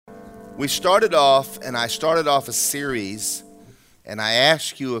We started off, and I started off a series, and I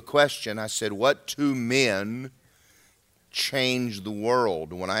asked you a question. I said, what two men changed the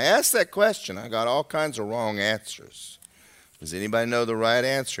world? When I asked that question, I got all kinds of wrong answers. Does anybody know the right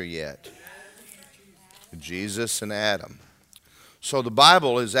answer yet? Jesus and Adam. So the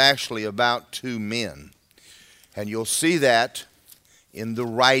Bible is actually about two men, and you'll see that in the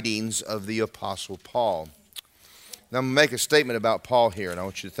writings of the Apostle Paul. Now, I'm going to make a statement about Paul here, and I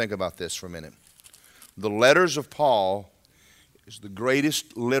want you to think about this for a minute. The letters of Paul is the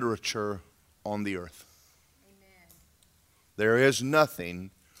greatest literature on the earth. Amen. There is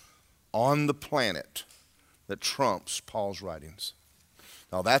nothing on the planet that trumps Paul's writings.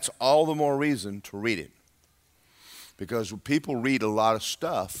 Now, that's all the more reason to read it. Because people read a lot of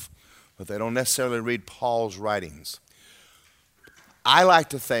stuff, but they don't necessarily read Paul's writings. I like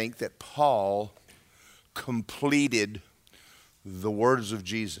to think that Paul completed the words of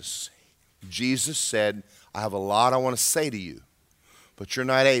Jesus. Jesus said, I have a lot I want to say to you, but you're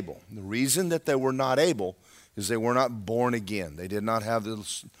not able. The reason that they were not able is they were not born again. They did not have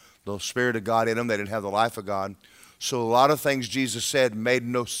the Spirit of God in them. They didn't have the life of God. So a lot of things Jesus said made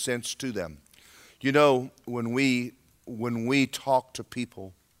no sense to them. You know, when we talk to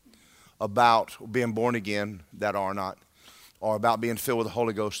people about being born again that are not, or about being filled with the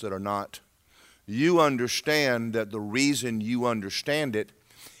Holy Ghost that are not, you understand that the reason you understand it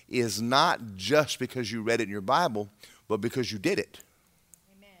is not just because you read it in your Bible, but because you did it.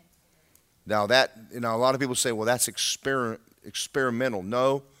 Amen. Now a lot of people say, well, that's experimental.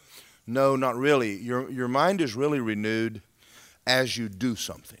 No, not really. Your mind is really renewed as you do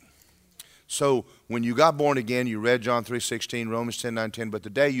something. So when you got born again, you read John 3:16, Romans 10:9-10, but the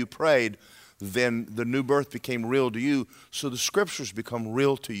day you prayed, then the new birth became real to you. So the scriptures become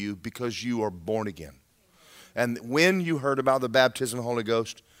real to you because you are born again. And when you heard about the baptism of the Holy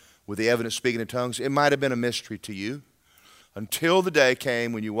Ghost with the evidence speaking in tongues, it might have been a mystery to you until the day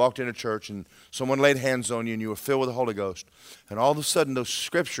came when you walked into church and someone laid hands on you and you were filled with the Holy Ghost. And all of a sudden those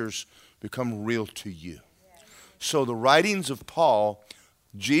scriptures become real to you. So the writings of Paul,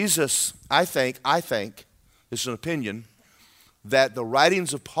 Jesus, I think, this is an opinion, that the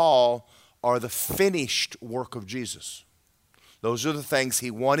writings of Paul are the finished work of Jesus. Those are the things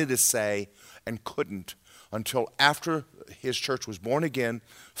he wanted to say and couldn't until after his church was born again,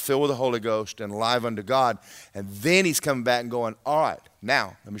 filled with the Holy Ghost, and live unto God. And then he's coming back and going, all right,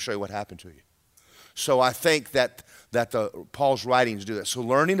 now let me show you what happened to you. So I think that Paul's writings do that. So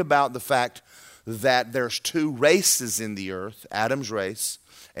learning about the fact that there's two races in the earth, Adam's race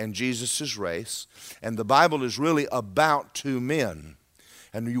and Jesus' race, and the Bible is really about two men.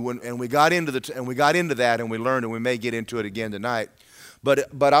 And we got into that, and we learned, and we may get into it again tonight.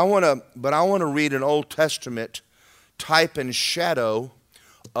 But I want to read an Old Testament type and shadow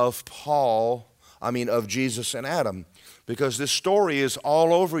of of Jesus and Adam, because this story is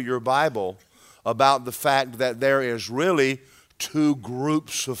all over your Bible about the fact that there is really two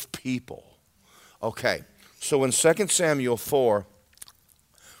groups of people. Okay, so in 2 Samuel 4,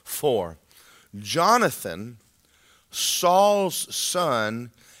 Jonathan, Saul's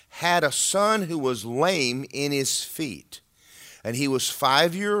son, had a son who was lame in his feet. And he was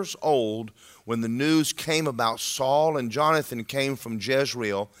 5 years old when the news came about Saul and Jonathan came from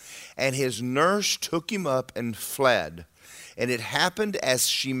Jezreel, and his nurse took him up and fled. And it happened as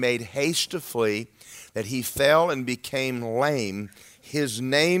she made haste to flee that he fell and became lame. His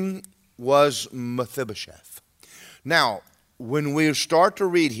name was Mephibosheth. Now, when we start to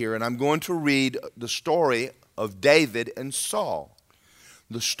read here, and I'm going to read the story of David and Saul.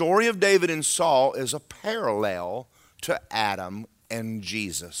 The story of David and Saul is a parallel to Adam and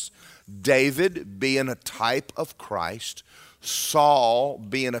Jesus. David being a type of Christ, Saul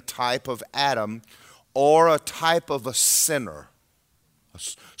being a type of Adam, or a type of a sinner,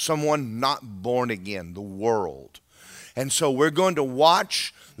 someone not born again, the world. And so we're going to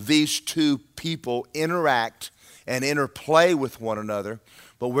watch these two people interact and interplay with one another,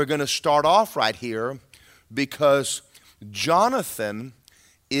 but we're going to start off right here because Jonathan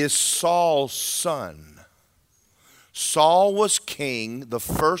is Saul's son. Saul was king, the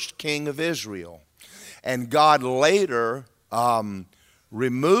first king of Israel. And God later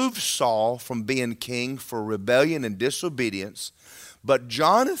removed Saul from being king for rebellion and disobedience. But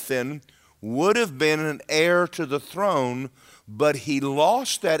Jonathan would have been an heir to the throne, but he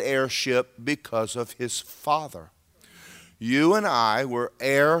lost that heirship because of his father. You and I were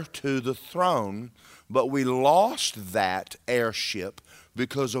heir to the throne, but we lost that heirship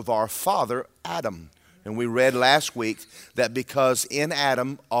because of our father, Adam. And we read last week that because in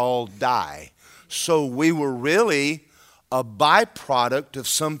Adam all die. So we were really a byproduct of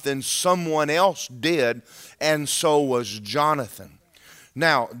something someone else did, and so was Jonathan.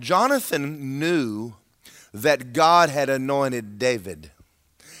 Now, Jonathan knew that God had anointed David.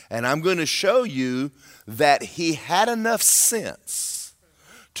 And I'm going to show you that he had enough sense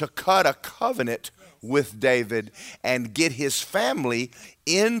to cut a covenant with David and get his family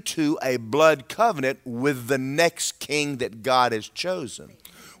into a blood covenant with the next king that God has chosen,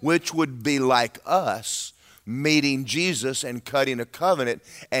 which would be like us meeting Jesus and cutting a covenant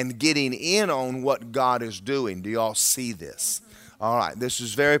and getting in on what God is doing. Do y'all see this? All right, this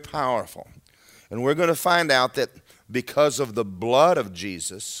is very powerful. And we're going to find out that because of the blood of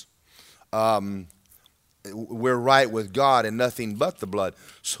Jesus, we're right with God and nothing but the blood.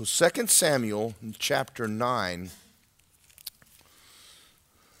 So 2 Samuel chapter 9,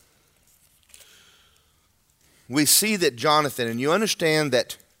 we see that Jonathan, and you understand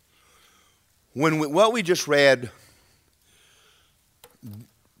that what we just read,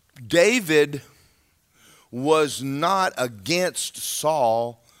 David was not against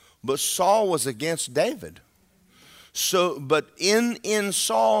Saul, but Saul was against David. So, but in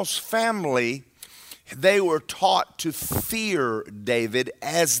Saul's family, they were taught to fear David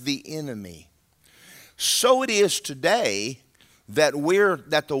as the enemy. So it is today that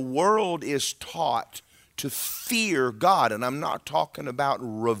the world is taught to fear God. And I'm not talking about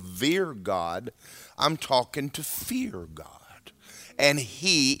revere God. I'm talking to fear God. And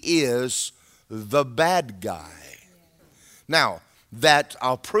he is the bad guy. Now,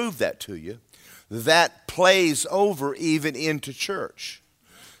 I'll prove that to you. That plays over even into church.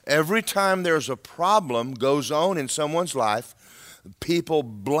 Every time there's a problem goes on in someone's life, people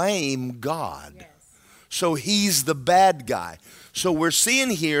blame God. Yes. So he's the bad guy. So we're seeing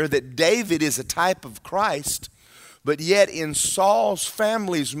here that David is a type of Christ, but yet in Saul's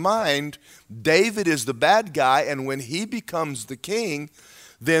family's mind, David is the bad guy, and when he becomes the king,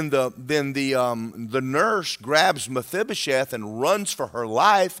 then the nurse grabs Mephibosheth and runs for her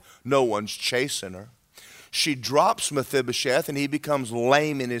life. No one's chasing her. She drops Mephibosheth and he becomes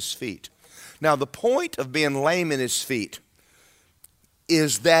lame in his feet. Now the point of being lame in his feet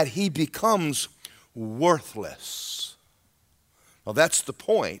is that he becomes worthless. Well, that's the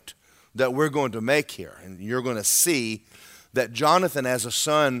point that we're going to make here. And you're going to see that Jonathan has a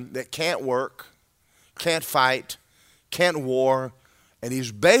son that can't work, can't fight, can't war, and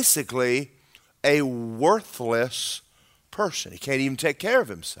he's basically a worthless person. He can't even take care of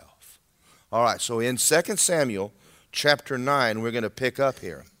himself. All right, so in 2 Samuel chapter 9, we're going to pick up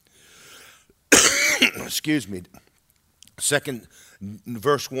here. Excuse me.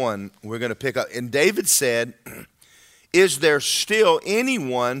 Verse 1, we're going to pick up. And David said, "Is there still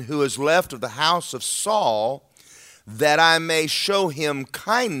anyone who is left of the house of Saul, that I may show him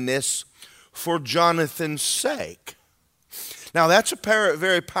kindness for Jonathan's sake?" Now, that's a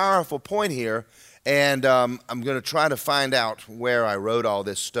very powerful point here, and I'm going to try to find out where I wrote all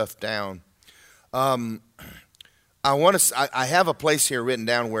this stuff down. I have a place here written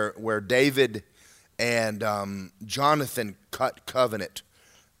down where David and Jonathan cut covenant.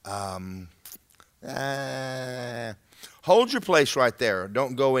 Hold your place right there.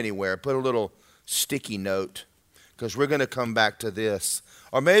 Don't go anywhere. Put a little sticky note, because we're going to come back to this.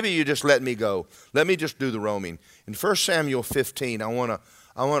 Or maybe you just let me go. Let me just do the roaming. In 1 Samuel 15, I want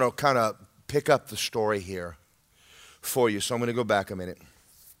to kind of pick up the story here for you. So I'm going to go back a minute.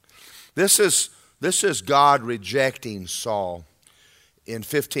 This is God rejecting Saul. In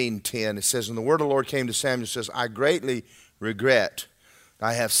 15:10, it says, "And the word of the Lord came to Samuel, says, I greatly regret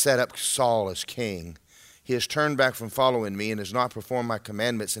I have set up Saul as king. He has turned back from following me and has not performed my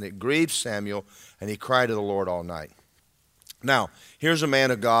commandments, and it grieved Samuel, and he cried to the Lord all night." Now, here's a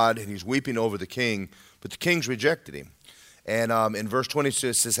man of God, and he's weeping over the king, but the king's rejected him. And in verse 22,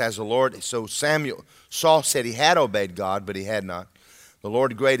 it says, "Has the Lord," so Saul said he had obeyed God, but he had not. "The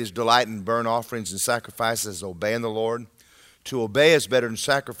Lord great is delight in burnt offerings and sacrifices, obeying the Lord. To obey is better than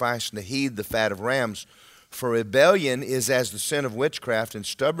sacrifice, and to heed the fat of rams. For rebellion is as the sin of witchcraft, and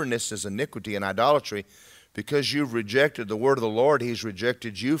stubbornness is iniquity and idolatry. Because you've rejected the word of the Lord, he's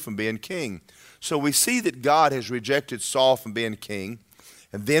rejected you from being king." So we see that God has rejected Saul from being king.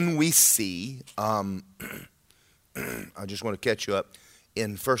 And then we see, I just want to catch you up,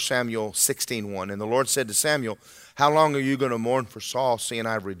 in 1 Samuel 16:1. "And the Lord said to Samuel, how long are you going to mourn for Saul, seeing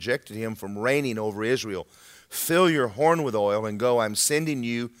I've rejected him from reigning over Israel? Fill your horn with oil and go. I'm sending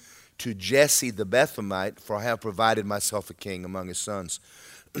you to Jesse the Bethlehemite, for I have provided myself a king among his sons."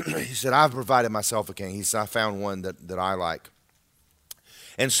 He said, "I've provided myself a king." He said, "I found one that I like."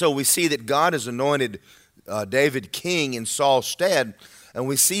 And so we see that God has anointed David king in Saul's stead. And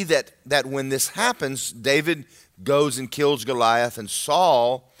we see that when this happens, David goes and kills Goliath, and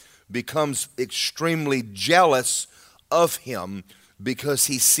Saul becomes extremely jealous of him because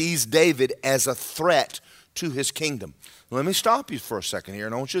he sees David as a threat to his kingdom. Let me stop you for a second here,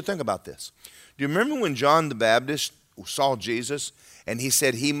 and I want you to think about this. Do you remember when John the Baptist saw Jesus and he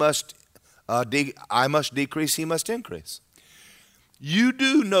said, I must decrease, he must increase? You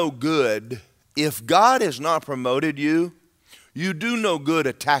do no good, if God has not promoted you, you do no good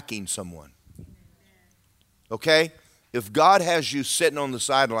attacking someone. Okay? If God has you sitting on the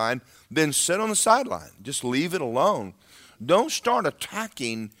sideline, then sit on the sideline. Just leave it alone. Don't start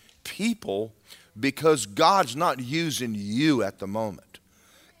attacking people because God's not using you at the moment.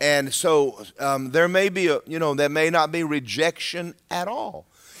 And so there may be there may not be rejection at all.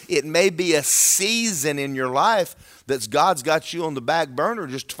 It may be a season in your life that God's got you on the back burner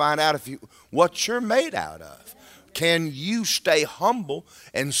just to find out what you're made out of. Can you stay humble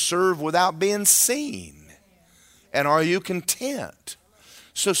and serve without being seen? And are you content?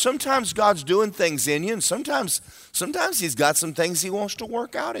 So sometimes God's doing things in you, and sometimes he's got some things he wants to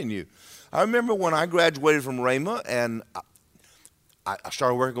work out in you. I remember when I graduated from Rhema, and I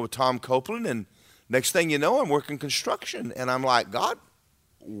started working with Tom Copeland, and next thing you know, I'm working construction. And I'm like, God,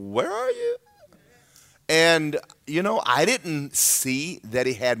 where are you? And, I didn't see that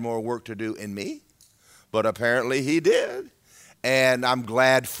he had more work to do in me, but apparently he did. And I'm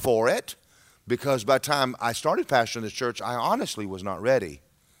glad for it, because by the time I started pastoring this church, I honestly was not ready.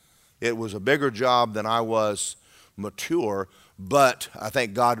 It was a bigger job than I was mature, but I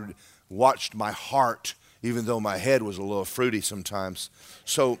think God watched my heart, even though my head was a little fruity sometimes.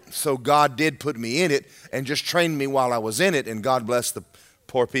 So God did put me in it and just trained me while I was in it, and God bless the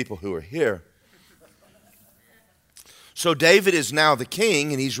poor people who are here. So David is now the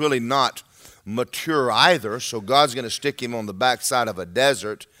king, and he's really not mature either, so God's going to stick him on the backside of a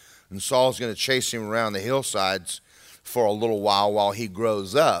desert, and Saul's going to chase him around the hillsides for a little while he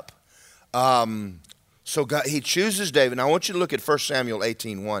grows up. So God, he chooses David. Now I want you to look at 1 Samuel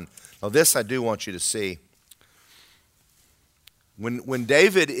 18:1. Now this I do want you to see. When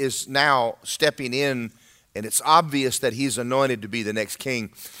David is now stepping in, and it's obvious that he's anointed to be the next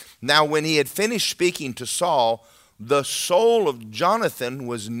king. Now when he had finished speaking to Saul, the soul of Jonathan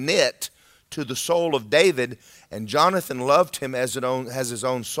was knit to the soul of David, and Jonathan loved him as his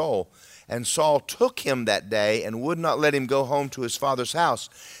own soul. And Saul took him that day and would not let him go home to his father's house.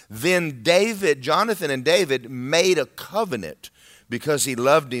 Then Jonathan and David made a covenant because he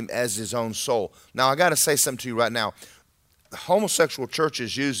loved him as his own soul. Now I got to say something to you right now. Homosexual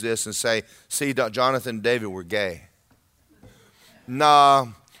churches use this and say, see, Jonathan and David were gay. Nah,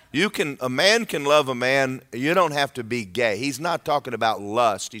 a man can love a man. You don't have to be gay. He's not talking about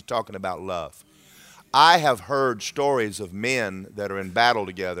lust. He's talking about love. I have heard stories of men that are in battle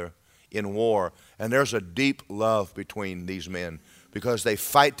together in war, and there's a deep love between these men because they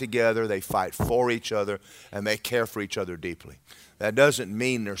fight together, they fight for each other, and they care for each other deeply. That doesn't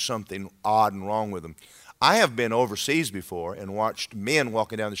mean there's something odd and wrong with them. I have been overseas before and watched men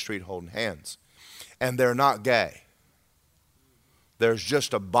walking down the street holding hands, and they're not gay. There's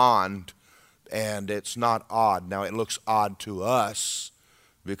just a bond, and it's not odd. Now, it looks odd to us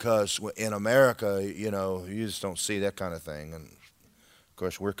because in America, you just don't see that kind of thing. And, of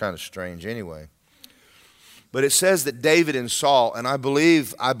course, we're kind of strange anyway. But it says that David and Saul, and I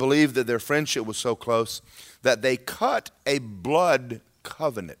believe that their friendship was so close that they cut a blood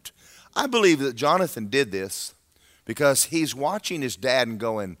covenant. I believe that Jonathan did this because he's watching his dad and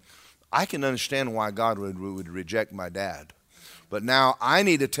going, I can understand why God would reject my dad. But now I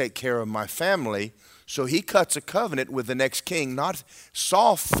need to take care of my family. So he cuts a covenant with the next king. Not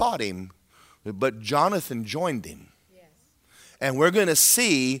Saul fought him, but Jonathan joined him. Yes. And we're going to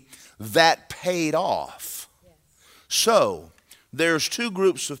see that paid off. Yes. So there's two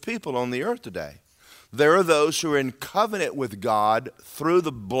groups of people on the earth today. There are those who are in covenant with God through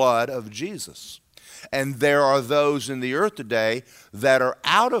the blood of Jesus. And there are those in the earth today that are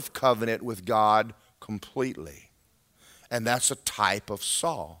out of covenant with God completely. And that's a type of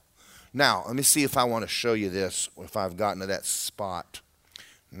Saul. Now, let me see if I want to show you this, if I've gotten to that spot.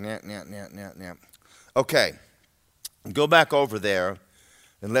 Okay, go back over there,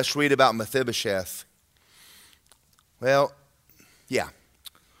 and let's read about Mephibosheth. Well, yeah.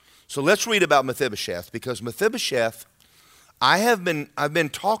 So let's read about Mephibosheth, because Mephibosheth, I've been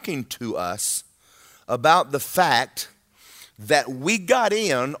talking to us about the fact that we got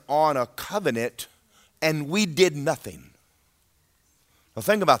in on a covenant and we did nothing. Now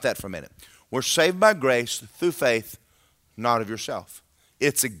think about that for a minute. We're saved by grace through faith, not of yourself.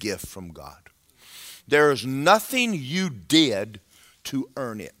 It's a gift from God. There is nothing you did to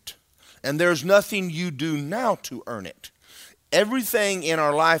earn it. And there's nothing you do now to earn it. Everything in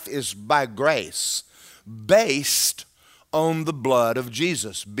our life is by grace, based on the blood of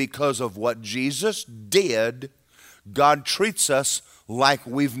Jesus. Because of what Jesus did, God treats us like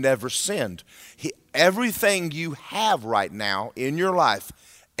we've never sinned. Everything you have right now in your life,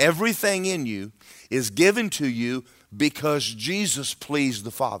 everything in you is given to you because Jesus pleased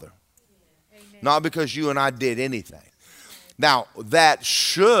the Father. Amen. Not because you and I did anything. Now, that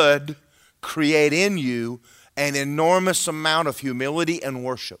should create in you an enormous amount of humility and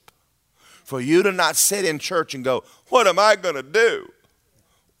worship. For you to not sit in church and go, what am I going to do?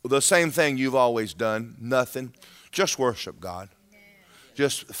 The same thing you've always done, nothing. Just worship God. Amen.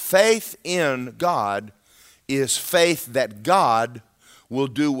 Just faith in God is faith that God will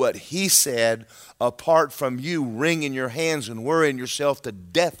do what He said apart from you wringing your hands and worrying yourself to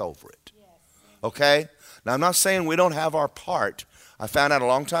death over it. Okay? Now, I'm not saying we don't have our part. I found out a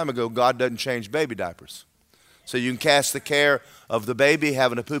long time ago God doesn't change baby diapers. So you can cast the care of the baby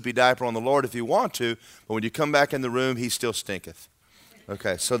having a poopy diaper on the Lord if you want to, but when you come back in the room, He still stinketh.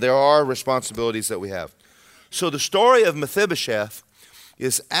 Okay, so there are responsibilities that we have. So the story of Mephibosheth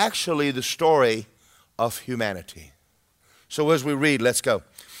is actually the story of humanity. So as we read, let's go.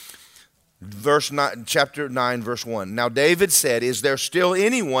 Chapter 9, verse 1. Now David said, is there still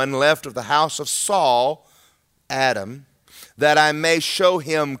anyone left of the house of Saul, Adam, that I may show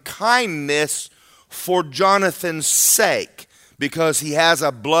him kindness for Jonathan's sake, because he has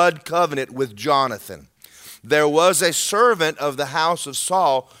a blood covenant with Jonathan? There was a servant of the house of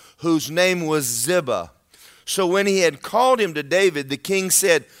Saul whose name was Ziba. So when he had called him to David, the king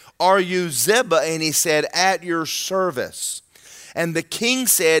said, are you Ziba? And he said, at your service. And the king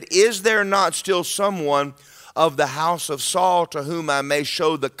said, is there not still someone of the house of Saul to whom I may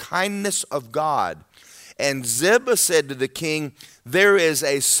show the kindness of God? And Ziba said to the king, there is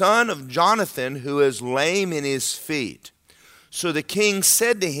a son of Jonathan who is lame in his feet. So the king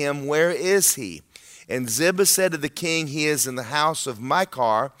said to him, where is he? And Ziba said to the king, he is in the house of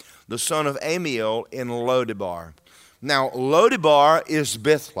Machir, the son of Amiel, in Lodebar. Now, Lodebar is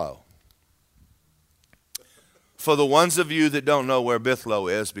Bithlo. For the ones of you that don't know where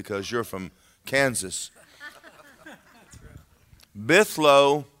Bithlo is, because you're from Kansas,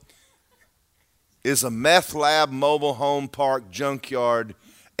 Bithlo is a meth lab, mobile home park, junkyard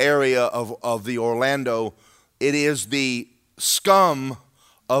area of the Orlando. It is the scum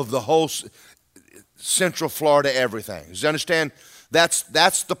of the whole Central Florida everything. Does you understand? That's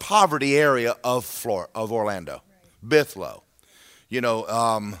the poverty area of Orlando. Bithlo. You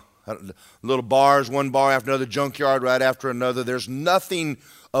know, little bars, one bar after another, junkyard right after another. There's nothing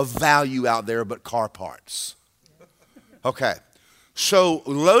of value out there but car parts. Okay. So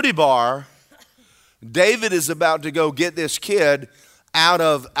Lodebar, David is about to go get this kid out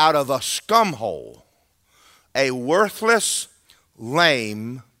of a scum hole. A worthless,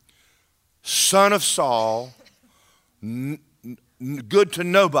 lame son of Saul, good to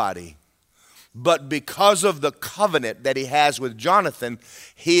nobody. But because of the covenant that he has with Jonathan,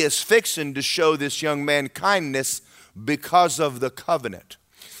 he is fixing to show this young man kindness because of the covenant.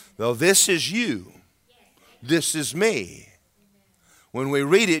 Well, this is you. This is me. When we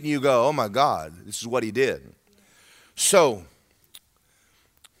read it and you go, oh my God, this is what he did. So,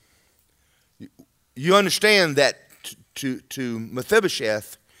 you understand that to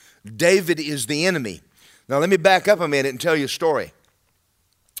Mephibosheth, David is the enemy. Now let me back up a minute and tell you a story.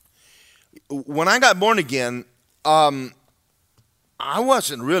 When I got born again, I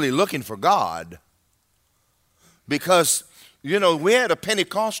wasn't really looking for God, because, you know, we had a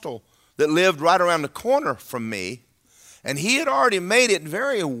Pentecostal that lived right around the corner from me, and he had already made it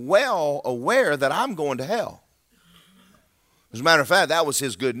very well aware that I'm going to hell. As a matter of fact, that was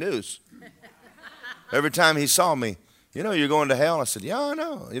his good news. Every time he saw me, you know, you're going to hell. I said, yeah, I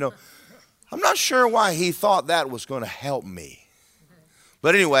know. You know, I'm not sure why he thought that was going to help me.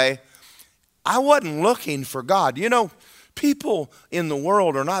 But anyway, I wasn't looking for God. You know, people in the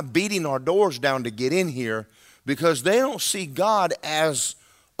world are not beating our doors down to get in here because they don't see God as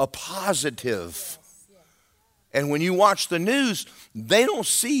a positive. And when you watch the news, they don't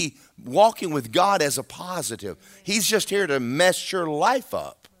see walking with God as a positive. He's just here to mess your life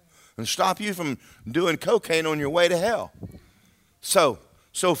up and stop you from doing cocaine on your way to hell. So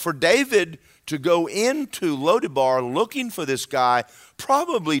for David to go into Lodebar looking for this guy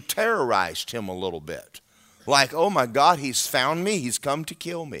probably terrorized him a little bit. Like, oh my God, he's found me. He's come to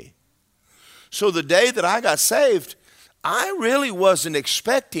kill me. So the day that I got saved, I really wasn't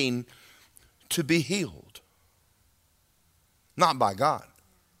expecting to be healed. Not by God.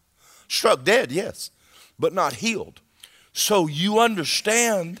 Struck dead, yes, but not healed. So you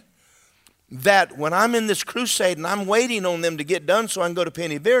understand that when I'm in this crusade and I'm waiting on them to get done so I can go to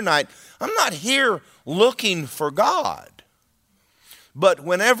Penny Beer Night, I'm not here looking for God. But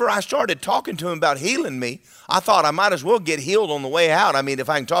whenever I started talking to him about healing me, I thought I might as well get healed on the way out. I mean, if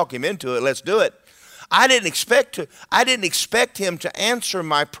I can talk him into it, let's do it. I didn't expect him to answer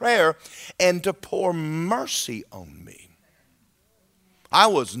my prayer and to pour mercy on me. I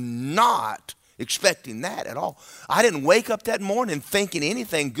was not expecting that at all. I didn't wake up that morning thinking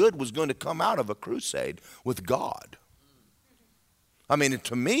anything good was going to come out of a crusade with God. I mean,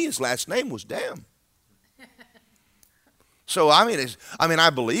 to me, his last name was Damn. So, I mean, I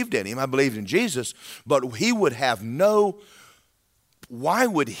believed in him. I believed in Jesus. But he would have why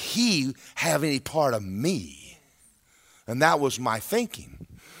would he have any part of me? And that was my thinking.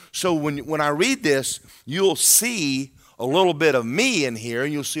 So when I read this, you'll see a little bit of me in here,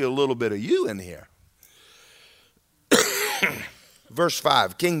 and you'll see a little bit of you in here. Verse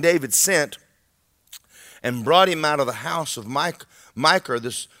 5, King David sent and brought him out of the house of Micah,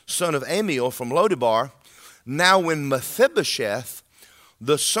 the son of Amiel from Lodebar. Now when Mephibosheth,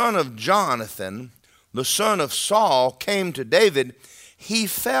 the son of Jonathan, the son of Saul, came to David, he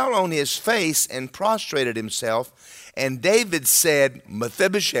fell on his face and prostrated himself. And David said,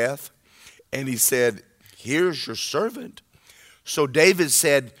 Mephibosheth, and he said, here's your servant. So David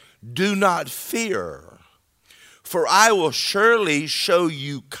said, do not fear, for I will surely show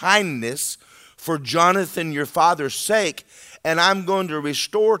you kindness for Jonathan your father's sake, and I'm going to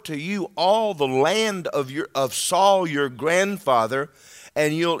restore to you all the land of Saul your grandfather,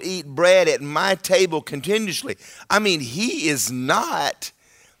 and you'll eat bread at my table continuously. I mean, this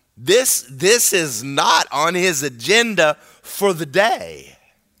is not on his agenda for the day.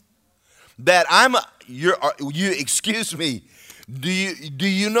 That excuse me, do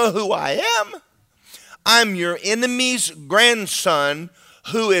you know who I am? I'm your enemy's grandson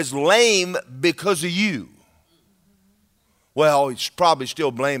who is lame because of you. Well, he's probably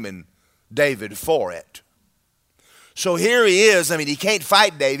still blaming David for it. So here he is. I mean, he can't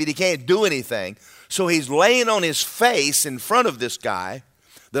fight David. He can't do anything. So he's laying on his face in front of this guy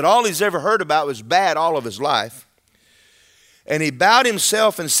that all he's ever heard about was bad all of his life. And he bowed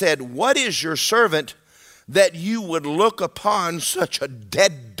himself and said, what is your servant that you would look upon such a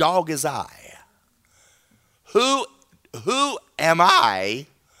dead dog as I? Who am I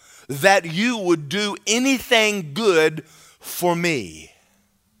that you would do anything good for me?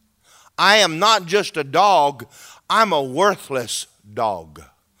 I am not just a dog. I'm a worthless dog.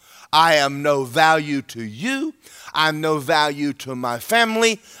 I am no value to you. I'm no value to my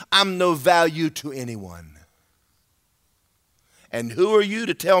family. I'm no value to anyone. And who are you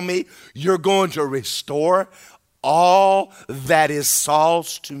to tell me you're going to restore all that is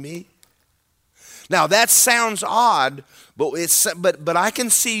Saul's to me? Now that sounds odd, but I can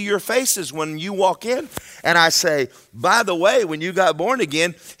see your faces when you walk in, and I say, by the way, when you got born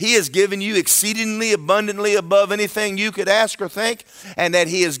again, he has given you exceedingly abundantly above anything you could ask or think, and that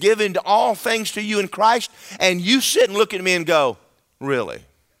he has given all things to you in Christ, and you sit and look at me and go, really?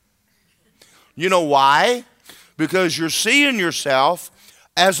 You know why? Because you're seeing yourself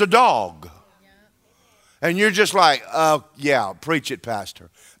as a dog. And you're just like, oh, yeah, preach it, Pastor.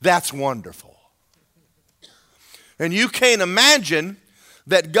 That's wonderful. And you can't imagine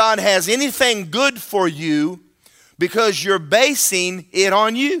that God has anything good for you because you're basing it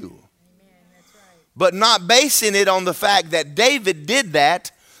on you. Amen, that's right. But not basing it on the fact that David did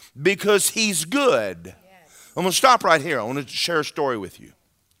that because he's good. Yes. I'm going to stop right here. I want to share a story with you.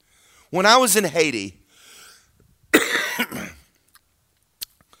 When I was in Haiti,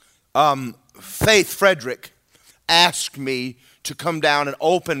 Faith Frederick asked me to come down and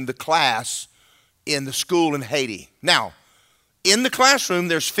open the class in the school in Haiti. Now, in the classroom,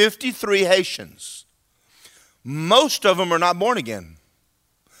 there's 53 Haitians. Most of them are not born again.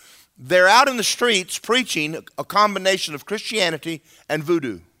 They're out in the streets preaching a combination of Christianity and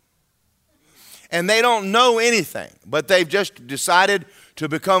voodoo. And they don't know anything, but they've just decided to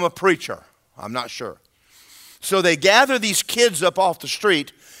become a preacher. I'm not sure. So they gather these kids up off the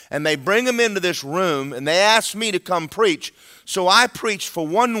street, and they bring them into this room, and they ask me to come preach. So I preached for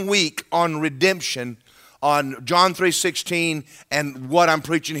 1 week on redemption, on John 3:16, and what I'm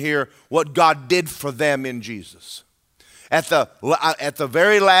preaching here, what God did for them in Jesus. At the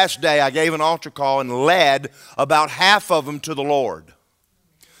very last day, I gave an altar call and led about half of them to the Lord.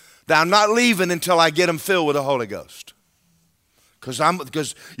 Now, I'm not leaving until I get them filled with the Holy Ghost.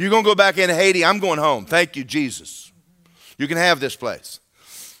 Because you're going to go back into Haiti, I'm going home. Thank you, Jesus. You can have this place.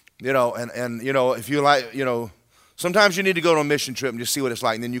 You know, and you know, if you like, you know, sometimes you need to go on a mission trip and just see what it's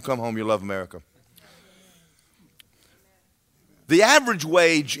like, and then you come home, you love America. The average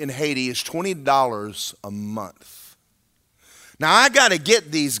wage in Haiti is $20 a month. Now I got to get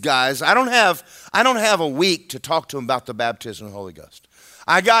these guys. I don't have a week to talk to them about the baptism of the Holy Ghost.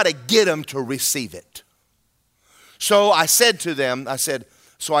 I got to get them to receive it. So I said to them,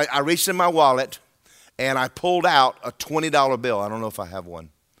 I reached in my wallet and I pulled out a $20 bill. I don't know if I have one.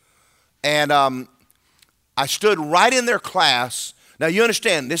 And I stood right in their class. Now you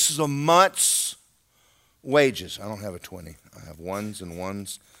understand, this is a month's wages. I don't have a 20. I have ones and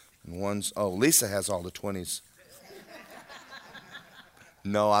ones and ones. Oh, Lisa has all the 20s.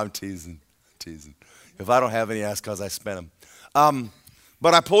 No, I'm teasing. If I don't have any, that's because I spent them.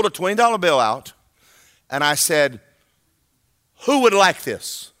 But I pulled a $20 bill out and I said, who would like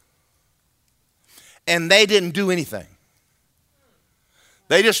this? And they didn't do anything.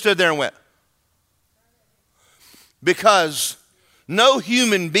 They just stood there and went. Because no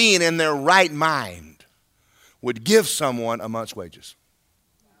human being in their right mind would give someone a month's wages.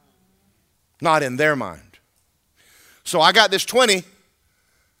 Not in their mind. So I got this 20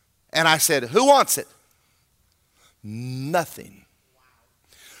 and I said, who wants it? Nothing.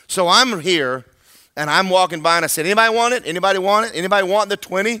 So I'm here and I'm walking by and I said, anybody want it? Anybody want it? Anybody want the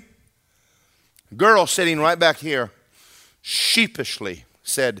 20? Girl sitting right back here sheepishly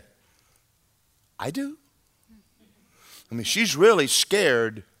said, I do. I mean, she's really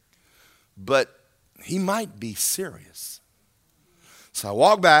scared, but he might be serious. So I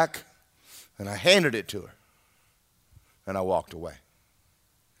walked back and I handed it to her and I walked away.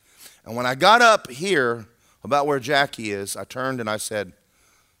 And when I got up here about where Jackie is, I turned and I said,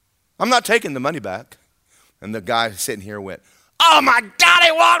 I'm not taking the money back. And the guy sitting here went, oh my God,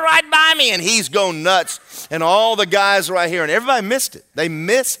 he walked right by me. And he's going nuts. And all the guys right here, and everybody missed it. They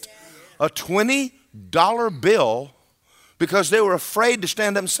missed a $20 bill because they were afraid to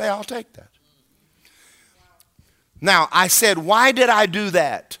stand up and say, I'll take that. Now, I said, why did I do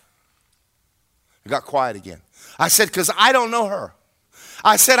that? It got quiet again. I said, because I don't know her.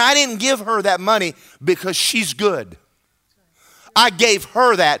 I said, I didn't give her that money because she's good. I gave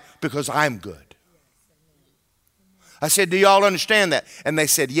her that because I'm good. I said, do y'all understand that? And they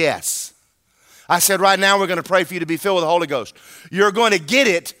said, yes. I said, right now we're going to pray for you to be filled with the Holy Ghost. You're going to get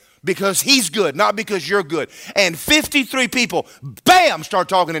it because he's good, not because you're good. And 53 people, bam, start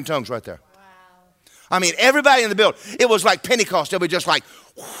talking in tongues right there. Wow. I mean, everybody in the building, it was like Pentecost. They were just like,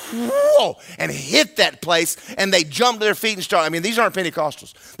 whoa, and hit that place, and they jumped to their feet and started. I mean, these aren't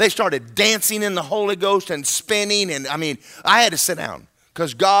Pentecostals. They started dancing in the Holy Ghost and spinning, and I mean, I had to sit down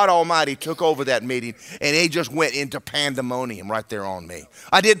because God Almighty took over that meeting, and he just went into pandemonium right there on me.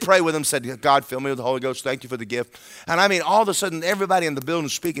 I did pray with him, said, God, fill me with the Holy Ghost. Thank you for the gift. And I mean, all of a sudden, everybody in the building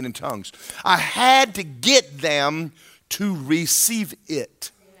was speaking in tongues. I had to get them to receive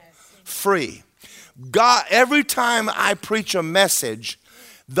it free. God, every time I preach a message,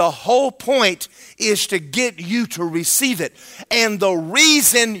 the whole point is to get you to receive it. And the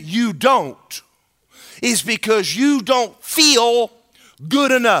reason you don't is because you don't feel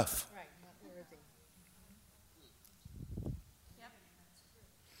good enough.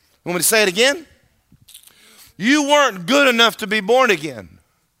 Want me to say it again? You weren't good enough to be born again.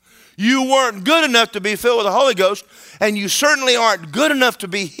 You weren't good enough to be filled with the Holy Ghost. And you certainly aren't good enough to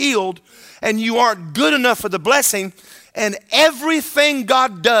be healed. And you aren't good enough for the blessing. And everything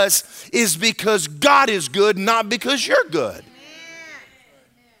God does is because God is good, not because you're good.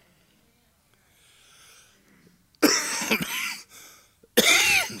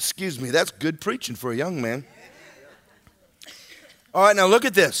 Excuse me, that's good preaching for a young man. All right, now look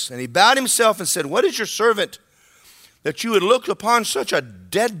at this. And he bowed himself and said, what is your servant that you would look upon such a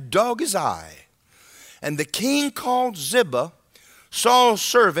dead dog as I? And the king called Ziba, Saul's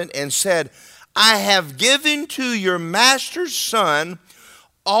servant, and said, I have given to your master's son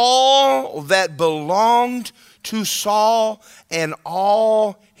all that belonged to Saul and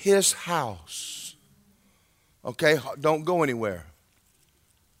all his house. Okay, don't go anywhere.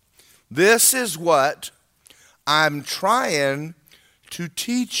 This is what I'm trying to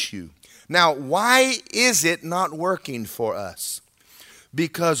teach you. Now, why is it not working for us?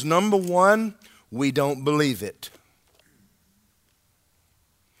 Because number one, we don't believe it.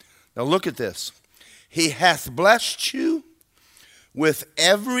 Now look at this. He hath blessed you with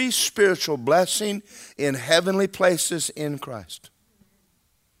every spiritual blessing in heavenly places in Christ.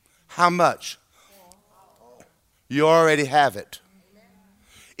 How much? You already have it.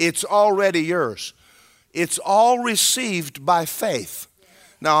 It's already yours. It's all received by faith.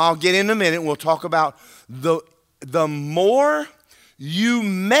 Now I'll get in a minute. We'll talk about the more you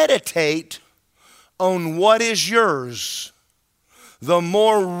meditate on what is yours, the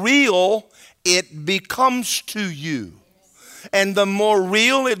more real it becomes to you. And the more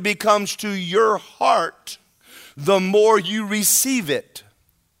real it becomes to your heart, the more you receive it.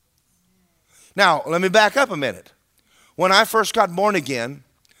 Now, let me back up a minute. When I first got born again,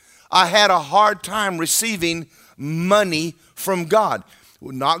 I had a hard time receiving money from God.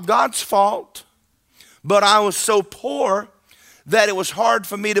 Not God's fault, but I was so poor that it was hard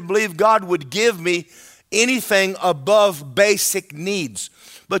for me to believe God would give me anything above basic needs.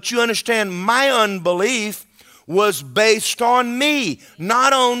 But you understand, my unbelief was based on me,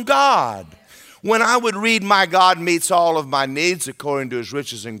 not on God. When I would read, my God meets all of my needs according to his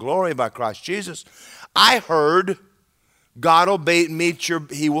riches and glory by Christ Jesus, I heard, God will meet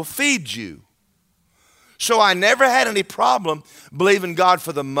he will feed you. So I never had any problem believing God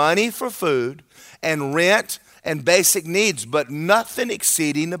for the money for food and rent and basic needs, but nothing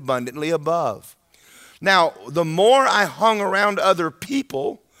exceeding abundantly above. Now, the more I hung around other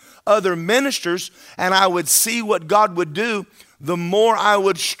people, other ministers, and I would see what God would do, the more I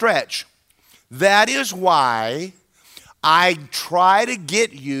would stretch. That is why I try to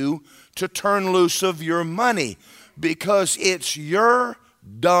get you to turn loose of your money, because it's your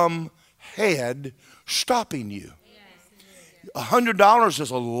dumb head stopping you. $100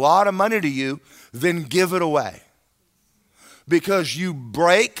 is a lot of money to you, then give it away. Because you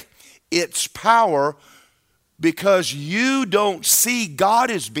break its power, because you don't see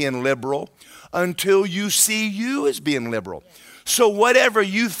God as being liberal until you see you as being liberal. So whatever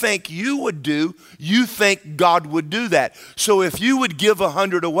you think you would do, you think God would do that. So if you would give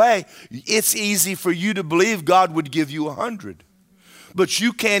 100 away, it's easy for you to believe God would give you 100. But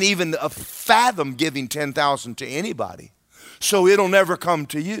you can't even fathom giving 10,000 to anybody. So it'll never come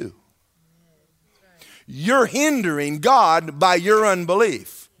to you. You're hindering God by your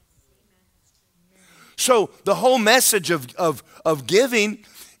unbelief. So the whole message of giving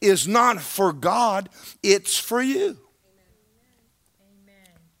is not for God, it's for you.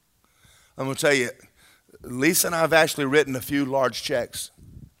 I'm going to tell you, Lisa and I have actually written a few large checks.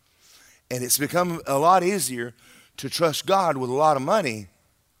 And it's become a lot easier to trust God with a lot of money,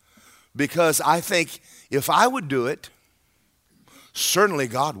 because I think if I would do it, certainly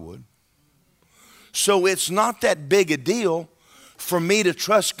God would. So it's not that big a deal for me to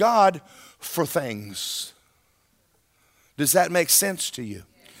trust God for things. Does that make sense to you?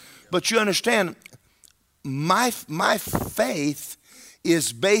 But you understand, my faith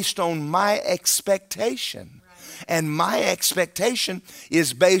is based on my expectation. And my expectation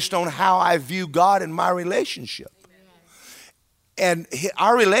is based on how I view God in my relationship. And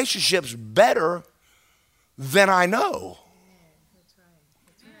our relationship's better than I know.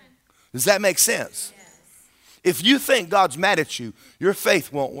 Does that make sense? If you think God's mad at you, your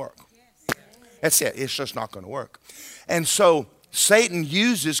faith won't work. That's it. It's just not going to work. And so Satan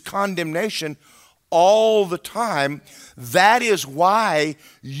uses condemnation all the time. That is why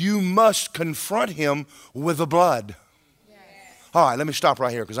you must confront him with the blood. All right, let me stop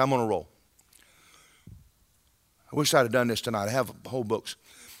right here because I'm on a roll. I wish I'd have done this tonight. I have whole books.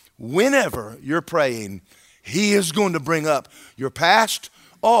 Whenever you're praying, he is going to bring up your past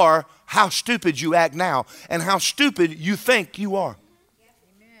or how stupid you act now and how stupid you think you are.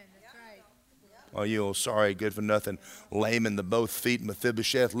 Oh, you old sorry, good for nothing, lame in the both feet,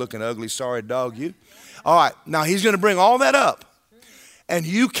 Mephibosheth, looking ugly, sorry dog, you. All right, now he's going to bring all that up. And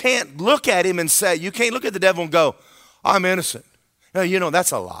you can't look at him and say, you can't look at the devil and go, I'm innocent. No, you know,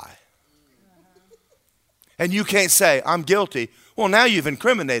 that's a lie. And you can't say, I'm guilty. Well, now you've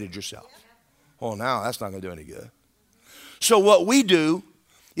incriminated yourself. Well, now that's not going to do any good. So what we do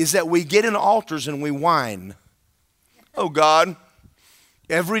is that we get in altars and we whine. Oh, God,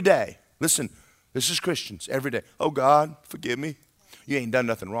 every day. Listen, this is Christians every day. Oh, God, forgive me. You ain't done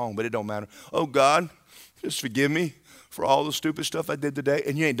nothing wrong, but it don't matter. Oh, God, just forgive me for all the stupid stuff I did today,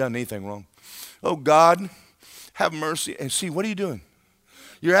 and you ain't done anything wrong. Oh, God, have mercy. And see, what are you doing?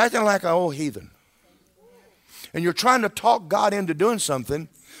 You're acting like an old heathen. And you're trying to talk God into doing something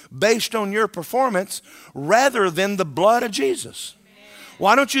based on your performance rather than the blood of Jesus.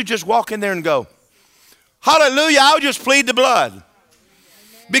 Why don't you just walk in there and go, hallelujah, I'll just plead the blood.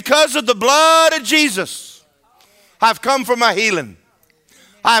 Because of the blood of Jesus, I've come for my healing.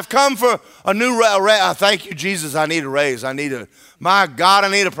 I've come for a new thank you, Jesus. I need a raise. My God, I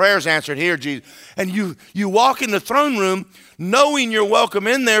need a prayers answered here, Jesus. And you walk in the throne room knowing you're welcome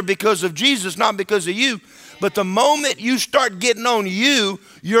in there because of Jesus, not because of you. But the moment you start getting on you,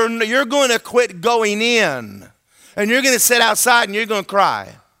 you're going to quit going in. And you're going to sit outside and you're going to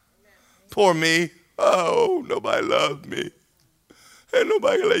cry. Poor me. Oh, nobody loves me. And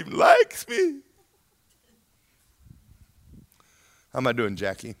nobody even likes me. How am I doing,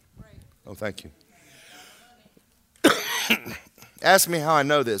 Jackie? Oh, thank you. Ask me how I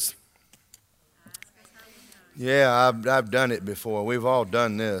know this. Yeah, I've done it before. We've all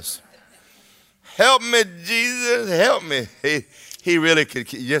done this. Help me, Jesus, help me. He really could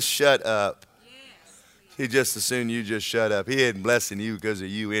just shut up. He just as soon you just shut up. He isn't blessing you because of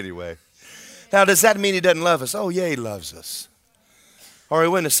you anyway. Now, does that mean he doesn't love us? Oh, yeah, he loves us. Or he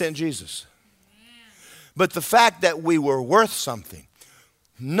wouldn't have sent Jesus. But the fact that we were worth something,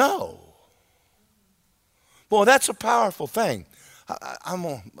 no. Boy, that's a powerful thing. I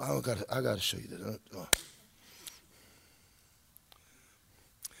got to show you this.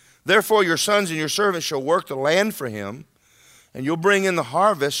 Therefore, your sons and your servants shall work the land for him, and you'll bring in the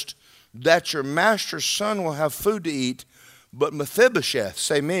harvest, that your master's son will have food to eat. But Mephibosheth,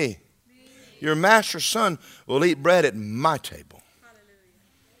 say me, your master's son will eat bread at my table.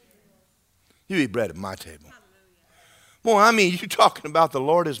 You eat bread at my table. Well, I mean, you're talking about the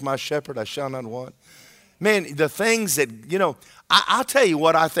Lord is my shepherd, I shall not want. Man, the things that, I'll tell you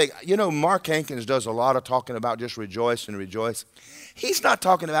what I think. Mark Hankins does a lot of talking about just rejoice and rejoice. He's not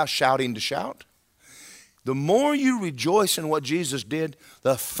talking about shouting to shout. The more you rejoice in what Jesus did,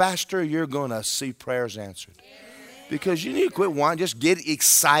 the faster you're going to see prayers answered. Because you need to quit whining. Just get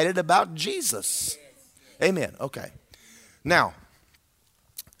excited about Jesus. Amen. Okay. Now,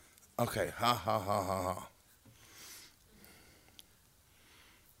 okay.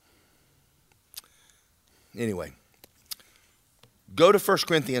 Anyway, go to 1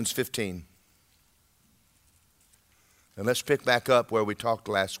 Corinthians 15. And let's pick back up where we talked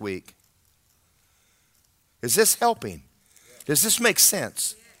last week. Is this helping? Does this make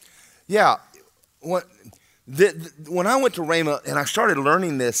sense? Yeah. When I went to Rhema and I started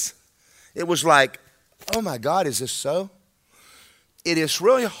learning this, it was like, oh my God, is this so? It is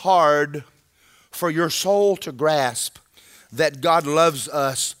really hard for your soul to grasp that God loves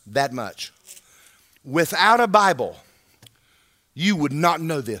us that much. Without a Bible, you would not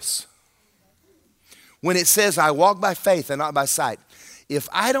know this. When it says, I walk by faith and not by sight, if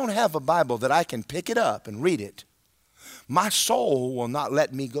I don't have a Bible that I can pick it up and read it, my soul will not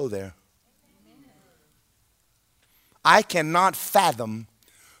let me go there. I cannot fathom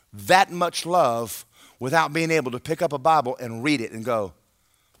that much love without being able to pick up a Bible and read it and go,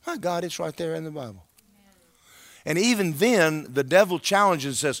 my God, it's right there in the Bible. And even then, the devil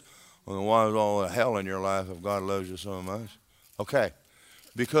challenges and says, well, why is all the hell in your life if God loves you so much? Okay,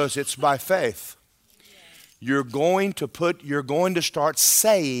 because it's by faith. You're going to start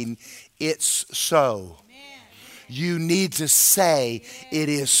saying it's so. You need to say it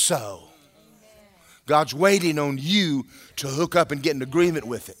is so. God's waiting on you to hook up and get in agreement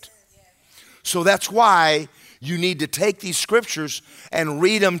with it. So that's why you need to take these scriptures and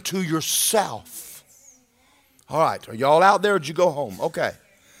read them to yourself. All right, are y'all out there or did you go home? Okay.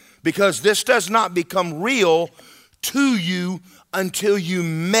 Because this does not become real to you until you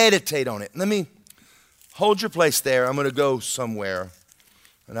meditate on it. Let me hold your place there. I'm going to go somewhere,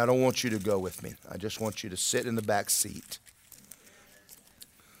 and I don't want you to go with me. I just want you to sit in the back seat.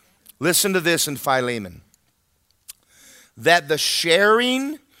 Listen to this in Philemon. That the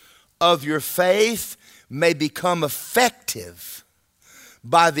sharing of your faith may become effective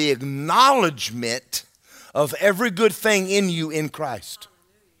by the acknowledgement of every good thing in you in Christ.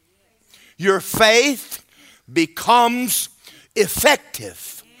 Your faith becomes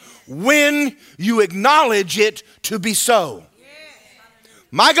effective when you acknowledge it to be so.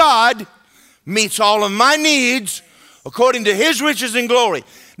 My God meets all of my needs according to his riches and glory.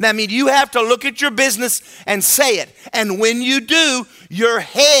 Now, I mean, you have to look at your business and say it. And when you do, your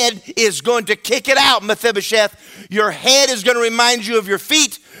head is going to kick it out, Mephibosheth. Your head is going to remind you of your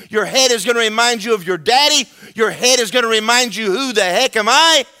feet. Your head is going to remind you of your daddy. Your head is going to remind you, who the heck am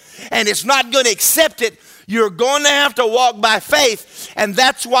I? And it's not going to accept it. You're going to have to walk by faith. And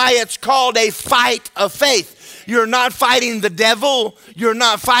that's why it's called a fight of faith. You're not fighting the devil. You're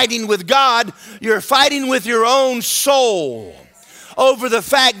not fighting with God. You're fighting with your own soul over the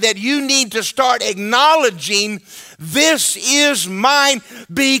fact that you need to start acknowledging this is mine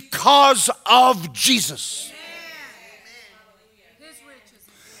because of Jesus.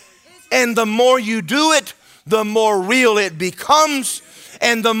 And the more you do it, the more real it becomes.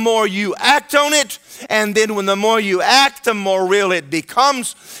 And the more you act on it, and then when the more you act, the more real it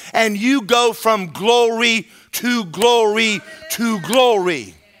becomes. And you go from glory to glory to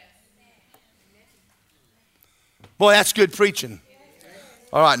glory. Boy, that's good preaching.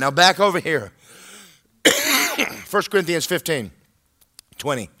 All right, now back over here. 1 Corinthians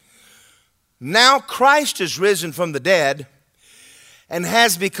 15:20. Now Christ is risen from the dead and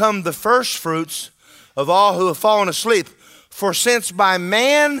has become the firstfruits of all who have fallen asleep. For since by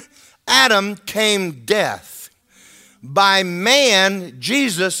man Adam came death, by man,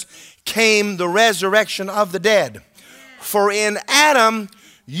 Jesus, came the resurrection of the dead. For in Adam,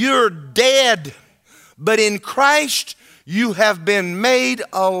 you're dead, but in Christ, you have been made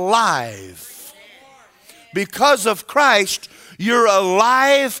alive. Because of Christ, you're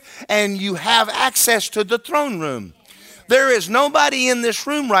alive and you have access to the throne room. There is nobody in this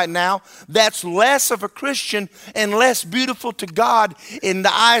room right now that's less of a Christian and less beautiful to God in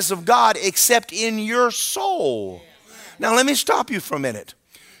the eyes of God except in your soul. Now let me stop you for a minute.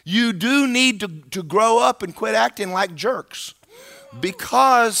 You do need to grow up and quit acting like jerks.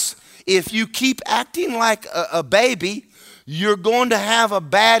 Because if you keep acting like a baby, you're going to have a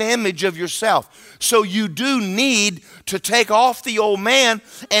bad image of yourself. So you do need to take off the old man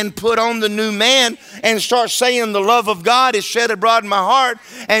and put on the new man and start saying the love of God is shed abroad in my heart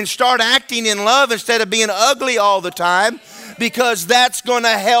and start acting in love instead of being ugly all the time, because that's going to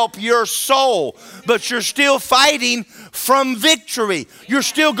help your soul. But you're still fighting from victory. You're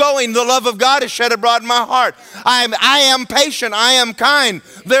still going, the love of God is shed abroad in my heart. I am patient. I am kind.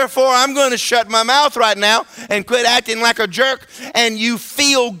 Therefore, I'm going to shut my mouth right now and quit acting like a jerk. And you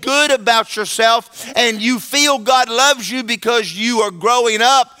feel good about yourself and you feel God loves you because you are growing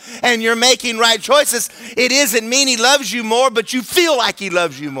up and you're making right choices. It isn't mean He loves you more, but you feel like He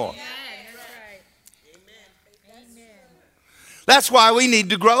loves you more. That's why we need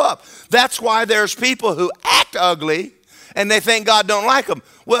to grow up. That's why there's people who act ugly and they think God don't like them.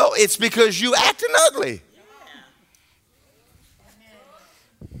 Well, it's because you acting ugly.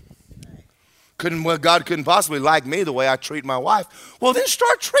 God couldn't possibly like me the way I treat my wife. Well, then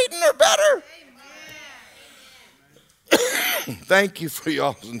start treating her better. Thank you for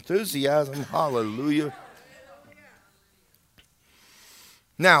y'all's enthusiasm. Hallelujah.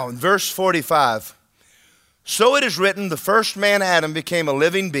 Now, in verse 45. So it is written, the first man, Adam, became a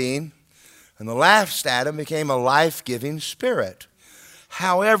living being, and the last Adam became a life-giving spirit.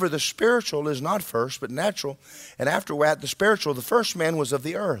 However, the spiritual is not first, but natural, and afterward the spiritual. The first man was of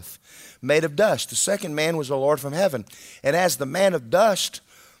the earth, made of dust. The second man was the Lord from heaven. And as the man of dust,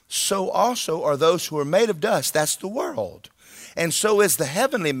 so also are those who are made of dust. That's the world. And so is the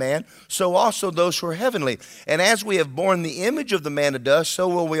heavenly man, so also those who are heavenly. And as we have borne the image of the man of dust, so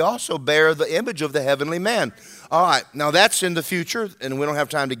will we also bear the image of the heavenly man. All right, now that's in the future, and we don't have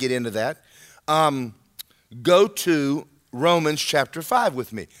time to get into that. Go to Romans chapter 5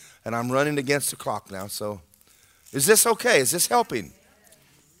 with me. And I'm running against the clock now, so is this okay? Is this helping?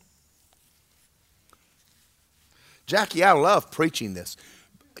 Jackie, I love preaching this.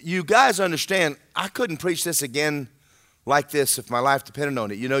 You guys understand, I couldn't preach this again like this if my life depended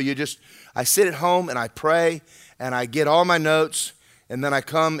on it. You know, I sit at home and I pray and I get all my notes and then I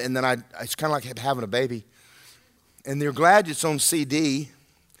come and then it's kind of like having a baby. And you're glad it's on CD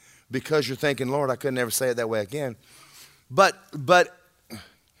because you're thinking, Lord, I could never say it that way again. But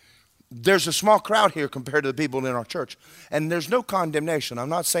there's a small crowd here compared to the people in our church. And there's no condemnation. I'm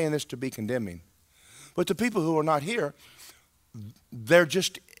not saying this to be condemning. But the people who are not here, they're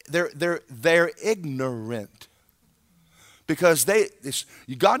ignorant. Because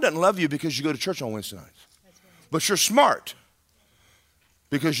God doesn't love you because you go to church on Wednesday nights. But you're smart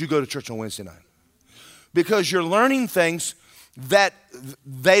because you go to church on Wednesday night. Because you're learning things that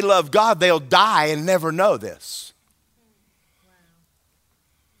they love God, they'll die and never know this.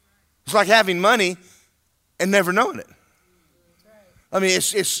 It's like having money and never knowing it. I mean,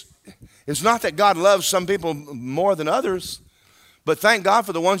 it's not that God loves some people more than others, but thank God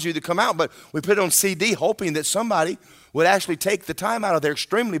for the ones of you that come out. But we put it on CD hoping that somebody would actually take the time out of their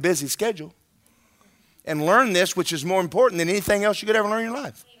extremely busy schedule and learn this, which is more important than anything else you could ever learn in your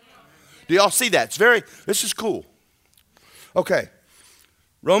life. Do y'all see that? This is cool. Okay.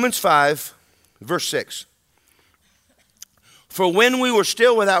 Romans 5, verse 6. For when we were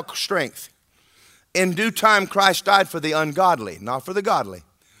still without strength, in due time Christ died for the ungodly, not for the godly.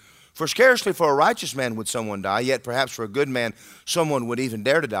 For scarcely for a righteous man would someone die, yet perhaps for a good man someone would even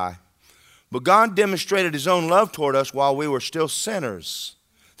dare to die. But God demonstrated His own love toward us while we were still sinners.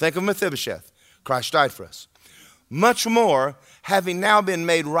 Think of Mephibosheth. Christ died for us. Much more, having now been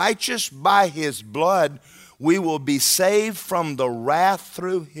made righteous by His blood, we will be saved from the wrath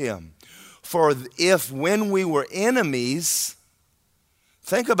through Him. For if when we were enemies,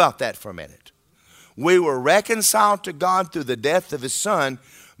 think about that for a minute, we were reconciled to God through the death of His Son,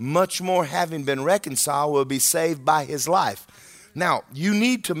 much more having been reconciled will be saved by His life. Now, you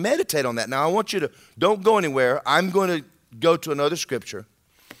need to meditate on that. Now, I want you to, don't go anywhere. I'm going to go to another scripture.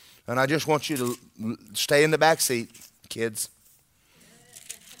 And I just want you to stay in the back seat, kids.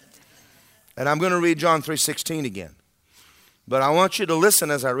 And I'm going to read John 3:16 again. But I want you to listen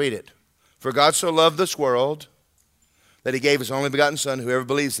as I read it. For God so loved this world that he gave his only begotten Son, whoever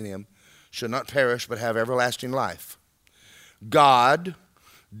believes in him should not perish but have everlasting life. God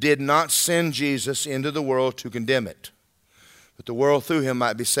did not send Jesus into the world to condemn it, but the world through him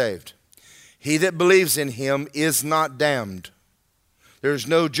might be saved. He that believes in him is not damned. There is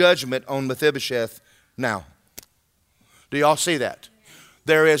no judgment on Mephibosheth now. Do y'all see that?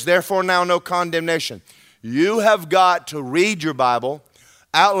 There is therefore now no condemnation. You have got to read your Bible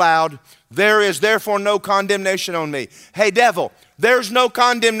out loud. There is therefore no condemnation on me. Hey, devil, there's no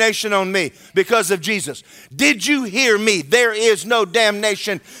condemnation on me because of Jesus. Did you hear me? There is no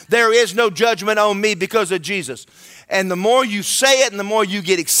damnation. There is no judgment on me because of Jesus. And the more you say it and the more you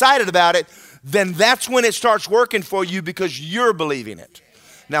get excited about it, then that's when it starts working for you because you're believing it.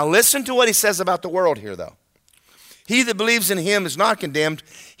 Now listen to what he says about the world here, though. He that believes in him is not condemned.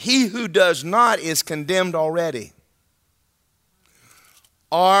 He who does not is condemned already.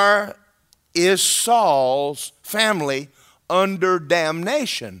 Is Saul's family under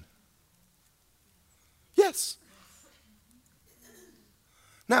damnation? Yes.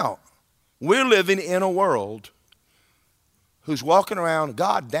 Now, we're living in a world who's walking around,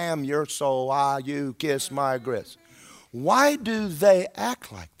 God damn your soul, why you kiss my grits. Why do they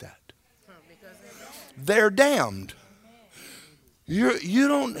act like that? They're damned. You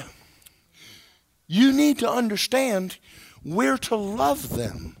need to understand we're to love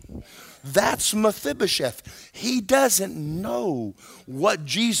them. That's Mephibosheth. He doesn't know what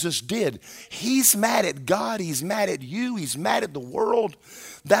Jesus did. He's mad at God. He's mad at you. He's mad at the world.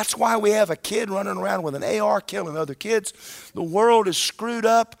 That's why we have a kid running around with an AR killing other kids. The world is screwed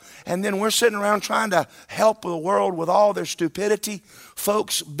up, and then we're sitting around trying to help the world with all their stupidity.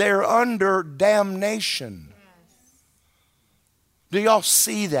 Folks, they're under damnation. Do y'all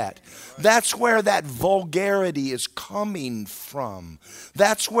see that? That's where that vulgarity is coming from.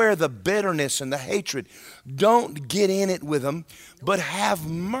 That's where the bitterness and the hatred. Don't get in it with them, but have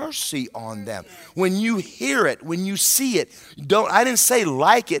mercy on them. When you hear it, when you see it, I didn't say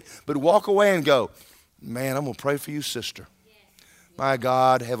like it, but walk away and go, man, I'm going to pray for you, sister. My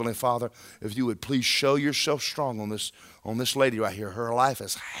God, Heavenly Father, if you would please show yourself strong on this lady right here. Her life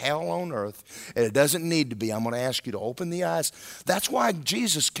is hell on earth, and it doesn't need to be. I'm going to ask you to open the eyes. That's why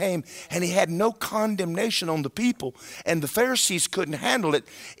Jesus came, and he had no condemnation on the people, and the Pharisees couldn't handle it.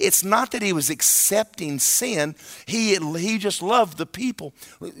 It's not that he was accepting sin. He just loved the people.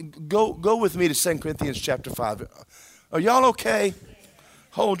 Go with me to 2 Corinthians chapter 5. Are y'all okay?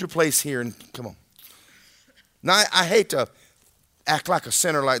 Hold your place here and come on. Now, I hate to act like a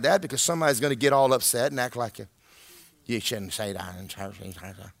sinner like that because somebody's going to get all upset and act like you shouldn't say that in church.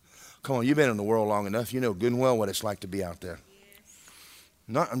 Come on, you've been in the world long enough. You know good and well what it's like to be out there.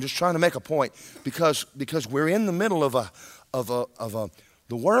 I'm just trying to make a point because we're in the middle of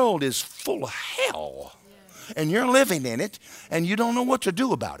the world is full of hell, and you're living in it, and you don't know what to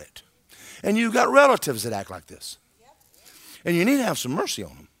do about it, and you've got relatives that act like this, and you need to have some mercy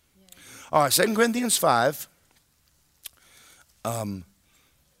on them. All right, 2 Corinthians 5.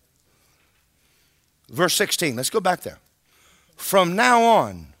 Verse 16, let's go back there. From now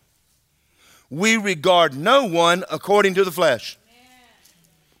on, we regard no one according to the flesh.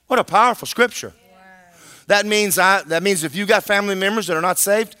 What a powerful scripture. That means if you got family members that are not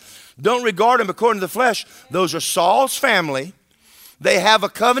saved, don't regard them according to the flesh. Those are Saul's family. They have a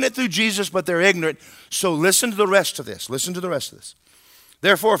covenant through Jesus, but they're ignorant. So listen to the rest of this. Listen to the rest of this.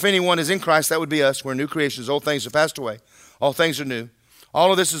 Therefore, if anyone is in Christ, that would be us. We're new creations. Old things have passed away. All things are new. All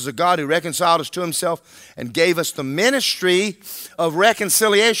of this is a God who reconciled us to himself and gave us the ministry of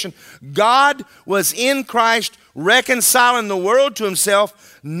reconciliation. God was in Christ reconciling the world to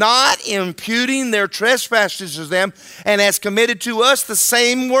himself, not imputing their trespasses to them, and has committed to us the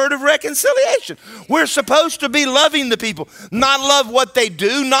same word of reconciliation. We're supposed to be loving the people, not love what they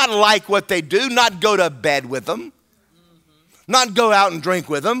do, not like what they do, not go to bed with them, not go out and drink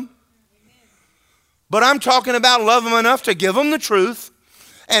with them. But I'm talking about love them enough to give them the truth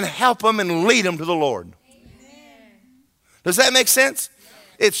and help them and lead them to the Lord. Amen. Does that make sense?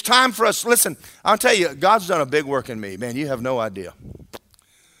 It's time for us. Listen, I'll tell you, God's done a big work in me. Man, you have no idea.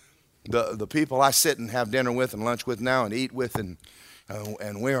 The people I sit and have dinner with and lunch with now and eat with, and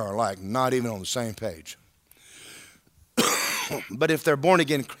we are like not even on the same page. But if they're born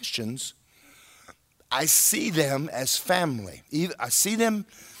again Christians, I see them as family. I see them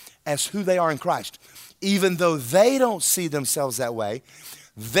as who they are in Christ. Even though they don't see themselves that way,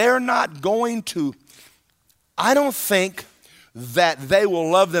 they're not going to, I don't think that they will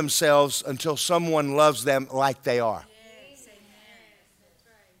love themselves until someone loves them like they are.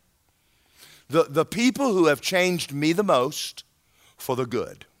 The people who have changed me the most for the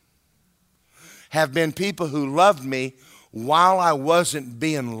good have been people who loved me while I wasn't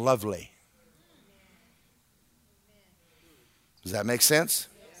being lovely. Does that make sense?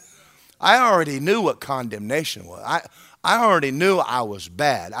 I already knew what condemnation was. I already knew I was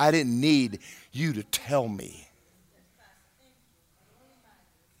bad. I didn't need you to tell me.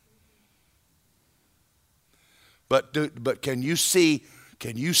 But can you see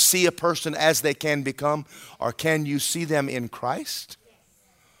a person as they can become? Or can you see them in Christ?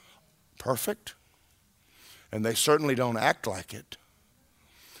 Perfect. And they certainly don't act like it.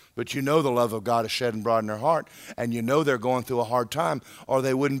 But you know the love of God is shed and abroad in their heart, and you know they're going through a hard time, or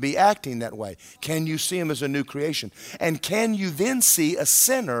they wouldn't be acting that way. Can you see them as a new creation? And can you then see a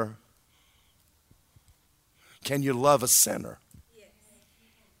sinner? Can you love a sinner?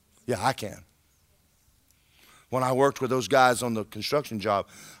 Yeah, I can. When I worked with those guys on the construction job,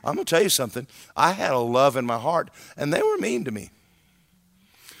 I'm going to tell you something. I had a love in my heart, and they were mean to me.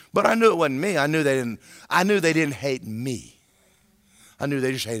 But I knew it wasn't me. I knew they didn't hate me. I knew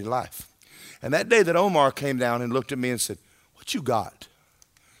they just hated life. And that day that Omar came down and looked at me and said, "What you got?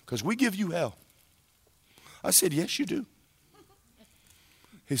 Because we give you hell." I said, "Yes, you do."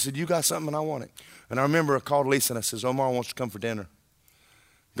 He said, "You got something and I want it." And I remember I called Lisa and I says, "Omar wants to come for dinner."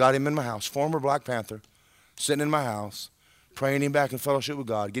 Got him in my house, former Black Panther, sitting in my house, praying him back in fellowship with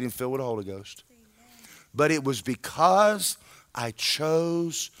God, getting filled with the Holy Ghost. But it was because I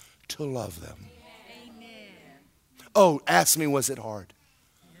chose to love them. Oh, ask me, was it hard?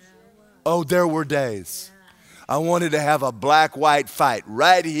 Oh, there were days. I wanted to have a black-white fight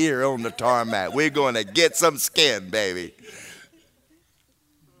right here on the tarmac. We're going to get some skin, baby.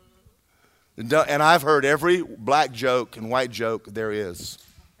 And I've heard every black joke and white joke there is.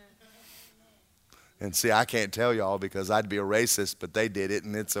 And see, I can't tell y'all because I'd be a racist, but they did it,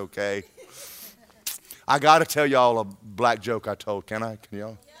 and it's okay. I got to tell y'all a black joke I told. Can I? Can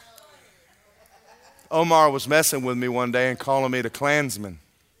y'all? Omar was messing with me one day and calling me the Klansman.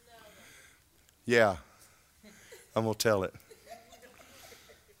 Yeah, I'm going to tell it.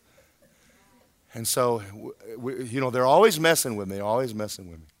 And so, they're always messing with me, always messing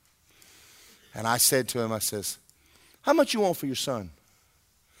with me. And I said to him, I says, "How much you want for your son?"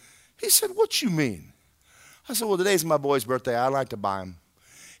 He said, "What you mean?" I said, "Well, today's my boy's birthday. I'd like to buy him."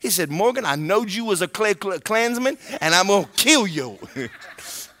 He said, "Morgan, I knowed you was a Klansman, and I'm going to kill you."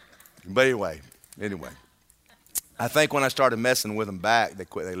 But anyway, I think when I started messing with them back, they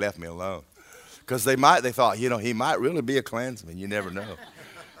quit. They left me alone. Because they thought, he might really be a Klansman. You never know.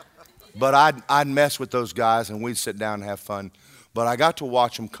 But I'd mess with those guys, and we'd sit down and have fun. But I got to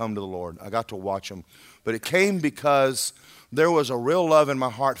watch them come to the Lord. I got to watch them. But it came because there was a real love in my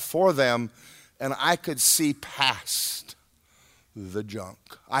heart for them, and I could see past the junk.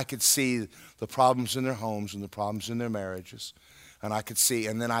 I could see the problems in their homes and the problems in their marriages. And I could see,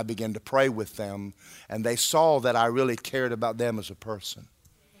 and then I began to pray with them, and they saw that I really cared about them as a person.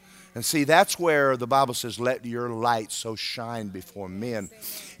 And see, that's where the Bible says, "Let your light so shine before men."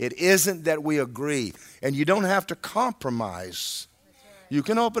 It isn't that we agree, and you don't have to compromise. You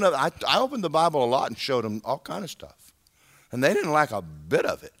can open up. I opened the Bible a lot and showed them all kind of stuff, and they didn't like a bit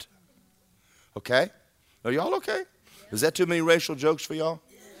of it. Okay? Are y'all okay? Is that too many racial jokes for y'all?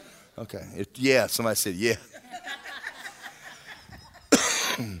 Okay. Yeah, somebody said yeah.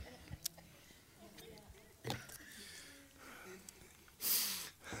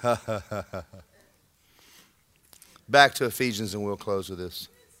 Back to Ephesians, and we'll close with this.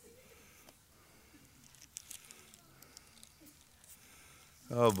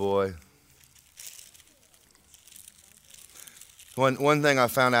 Oh boy. One thing I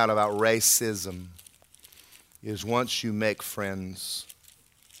found out about racism is once you make friends,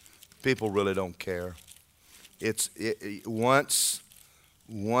 people really don't care. Once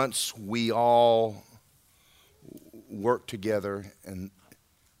we all work together, and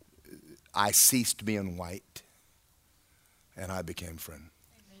I ceased being white, and I became friend.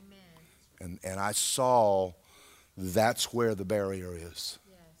 Amen. And I saw that's where the barrier is.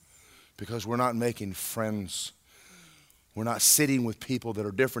 Yes. Because we're not making friends. We're not sitting with people that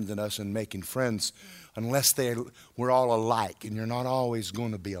are different than us and making friends unless we're all alike, and you're not always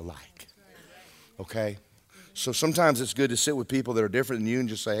going to be alike. Okay? So sometimes it's good to sit with people that are different than you and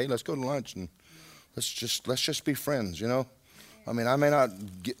just say, "Hey, let's go to lunch and let's just be friends, you know? I mean, I may not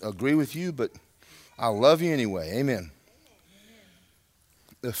agree with you, but I love you anyway." Amen.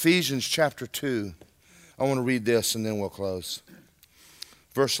 Ephesians chapter 2. I want to read this and then we'll close.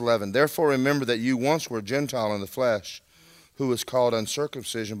 Verse 11. "Therefore remember that you once were Gentile in the flesh, who was called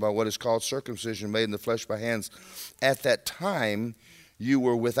uncircumcision by what is called circumcision made in the flesh by hands. At that time you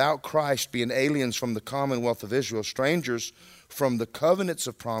were without Christ, being aliens from the commonwealth of Israel, strangers from the covenants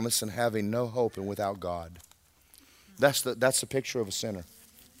of promise, and having no hope and without God." That's the picture of a sinner.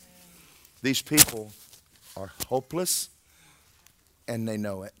 These people are hopeless, and they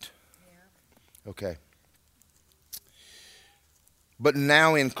know it. Okay. But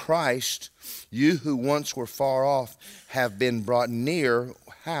now in Christ, you who once were far off have been brought near.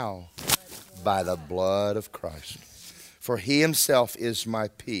 How? By the blood of Christ. For he himself is my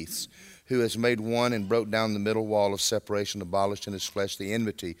peace, who has made one and broke down the middle wall of separation, abolished in his flesh the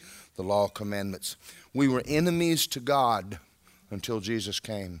enmity, the law commandments. We were enemies to God until Jesus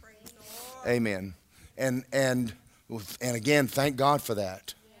came. Amen. And again, thank God for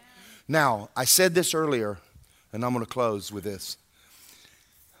that. Now, I said this earlier, and I'm going to close with this.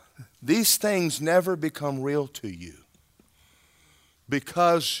 These things never become real to you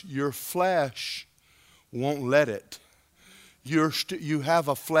because your flesh won't let it. You have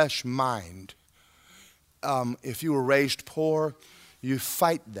a flesh mind. If you were raised poor, you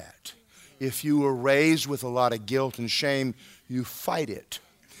fight that. If you were raised with a lot of guilt and shame, you fight it.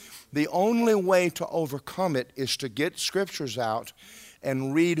 The only way to overcome it is to get scriptures out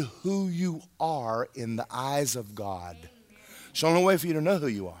and read who you are in the eyes of God. It's the only way for you to know who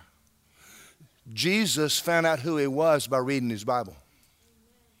you are. Jesus found out who he was by reading his Bible.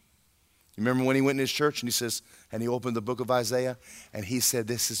 You remember when he went in his church and he says, and he opened the book of Isaiah and he said,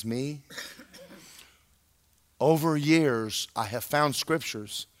 "This is me." Over years, I have found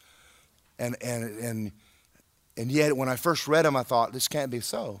scriptures and yet when I first read them, I thought, this can't be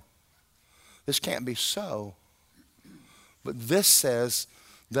so. This can't be so. But this says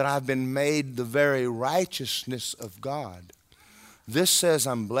that I've been made the very righteousness of God. This says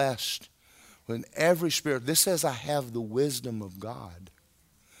I'm blessed with every spirit. This says I have the wisdom of God.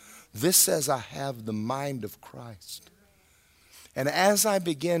 This says I have the mind of Christ. And as I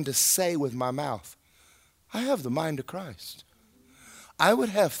begin to say with my mouth, I have the mind of Christ, I would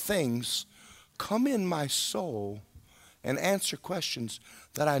have things come in my soul and answer questions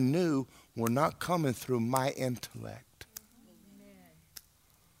that I knew were not coming through my intellect.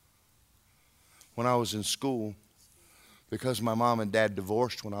 When I was in school, because my mom and dad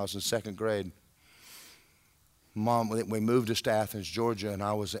divorced when I was in second grade, we moved us to Athens, Georgia, and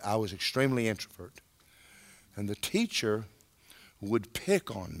I was extremely introvert. And the teacher would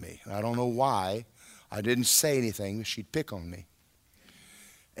pick on me. I don't know why. I didn't say anything, but she'd pick on me.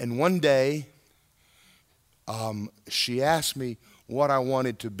 And one day, she asked me what I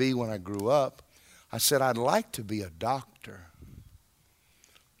wanted to be when I grew up. I said, I'd like to be a doctor.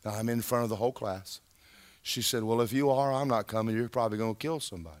 Now, I'm in front of the whole class. She said, well, if you are, I'm not coming. You're probably going to kill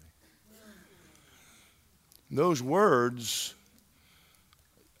somebody. Those words,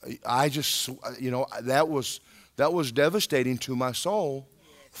 I just, that was devastating to my soul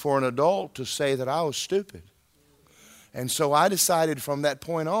for an adult to say that I was stupid. And so I decided from that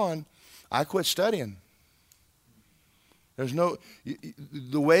point on, I quit studying. The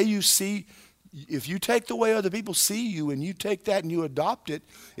way you see, if you take the way other people see you and you take that and you adopt it,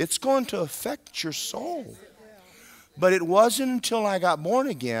 it's going to affect your soul. But it wasn't until I got born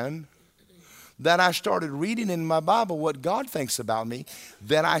again that I started reading in my Bible what God thinks about me,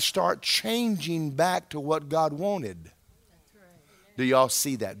 that I start changing back to what God wanted. Do y'all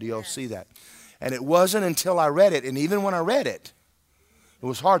see that? Do y'all see that? And it wasn't until I read it, and even when I read it, it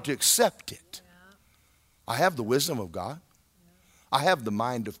was hard to accept it. I have the wisdom of God. I have the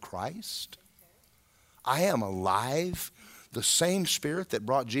mind of Christ. I am alive. The same spirit that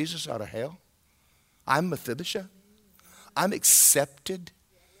brought Jesus out of hell. I'm Mephibosheth. I'm accepted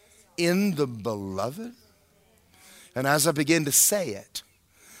in the beloved. And as I begin to say it,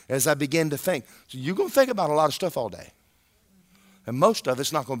 as I begin to think, so you're going to think about a lot of stuff all day. And most of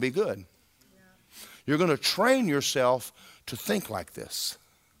it's not going to be good. You're going to train yourself to think like this.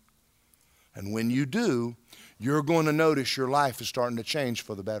 And when you do, you're going to notice your life is starting to change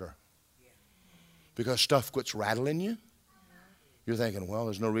for the better. Because stuff quits rattling you. You're thinking, well,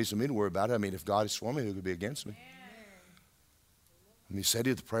 there's no reason for me to worry about it. I mean, if God is for me, who could be against me? And he said,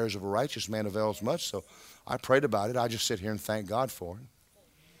 the prayers of a righteous man avails much. So I prayed about it. I just sit here and thank God for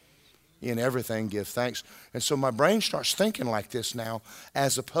it. In everything, give thanks. And so my brain starts thinking like this now,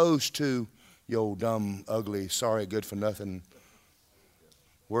 as opposed to, yo, dumb, ugly, sorry, good for nothing,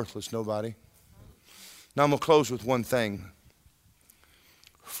 worthless nobody. Now I'm going to close with one thing.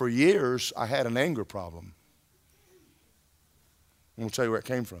 For years, I had an anger problem. I'm going to tell you where it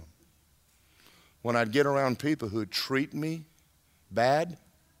came from. When I'd get around people who would treat me bad,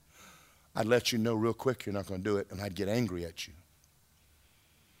 I'd let you know real quick you're not going to do it, and I'd get angry at you.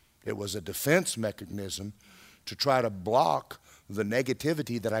 It was a defense mechanism to try to block the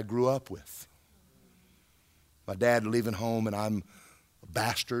negativity that I grew up with. My dad leaving home, and I'm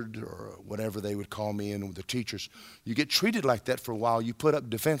bastard or whatever they would call me in with the teachers. You get treated like that for a while. You put up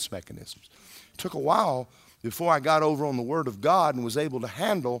defense mechanisms. It took a while before I got over on the Word of God and was able to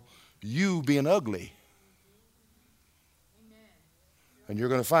handle you being ugly. And you're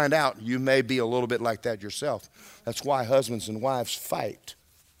going to find out you may be a little bit like that yourself. That's why husbands and wives fight.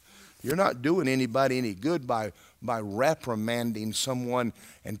 You're not doing anybody any good by reprimanding someone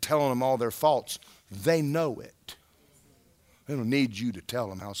and telling them all their faults. They know it. They don't need you to tell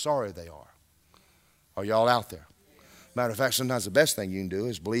them how sorry they are. Are y'all out there? Matter of fact, sometimes the best thing you can do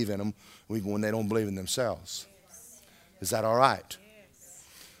is believe in them even when they don't believe in themselves. Is that all right?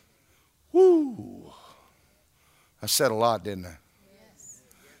 Woo! I said a lot, didn't I?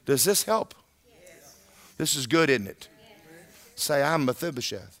 Does this help? This is good, isn't it? Say, I'm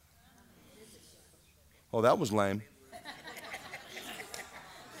Mephibosheth. Oh, that was lame.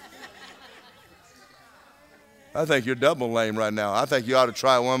 I think you're double lame right now. I think you ought to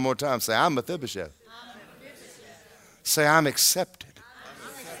try it one more time. Say, I'm Mephibosheth. Say, I'm accepted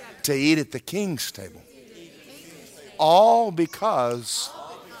to eat at the king's table. All because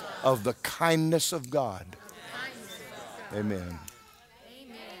of the kindness of God. Amen.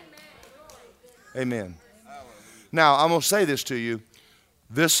 Amen. Now, I'm going to say this to you.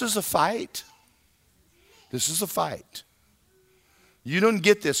 This is a fight. This is a fight. You don't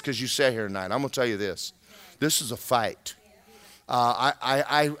get this because you sat here tonight. I'm going to tell you this. This is a fight.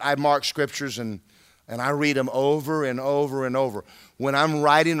 I mark scriptures and I read them over and over and over. When I'm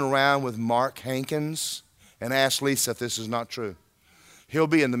riding around with Mark Hankins, and ask Lisa if this is not true, he'll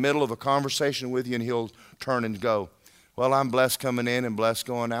be in the middle of a conversation with you and he'll turn and go, well, I'm blessed coming in and blessed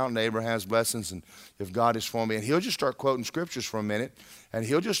going out, and Abraham's blessings, and if God is for me. And he'll just start quoting scriptures for a minute, and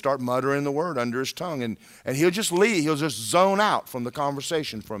he'll just start muttering the word under his tongue, and he'll just leave. He'll just zone out from the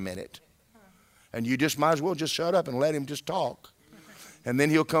conversation for a minute. And you just might as well just shut up and let him just talk. And then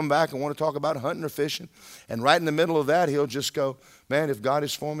he'll come back and want to talk about hunting or fishing. And right in the middle of that, he'll just go, man, if God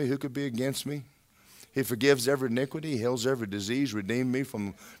is for me, who could be against me? He forgives every iniquity, heals every disease, redeemed me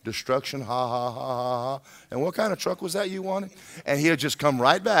from destruction, ha, ha, ha, ha, ha. And what kind of truck was that you wanted? And he'll just come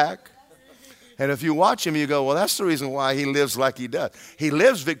right back. And if you watch him, you go, well, that's the reason why he lives like he does. He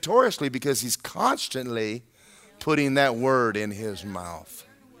lives victoriously because he's constantly putting that word in his mouth.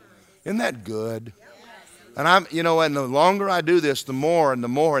 Isn't that good? And and the longer I do this, the more and the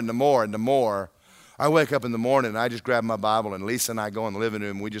more and the more and the more. I wake up in the morning and I just grab my Bible, and Lisa and I go in the living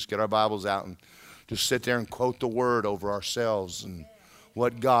room. We just get our Bibles out and just sit there and quote the word over ourselves and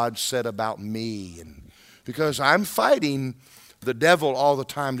what God said about me. And because I'm fighting the devil all the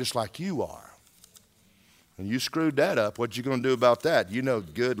time just like you are. And you screwed that up. What you going to do about that? You know,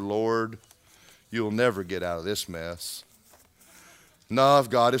 good Lord, you'll never get out of this mess. No, if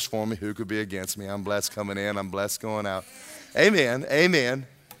God is for me, who could be against me? I'm blessed coming in. I'm blessed going out. Amen. Amen.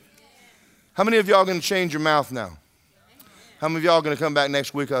 How many of y'all going to change your mouth now? How many of y'all going to come back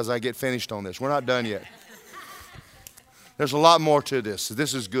next week as I get finished on this? We're not done yet. There's a lot more to this.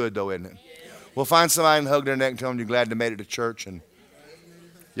 This is good, though, isn't it? We'll find somebody and hug their neck and tell them you're glad they made it to church. And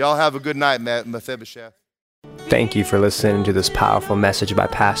y'all have a good night, Mephibosheth. Thank you for listening to this powerful message by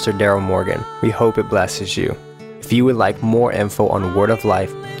Pastor Daryl Morgan. We hope it blesses you. If you would like more info on Word of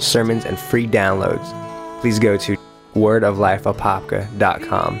Life, sermons, and free downloads, please go to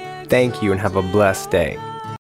wordoflifeapopka.com. Thank you and have a blessed day.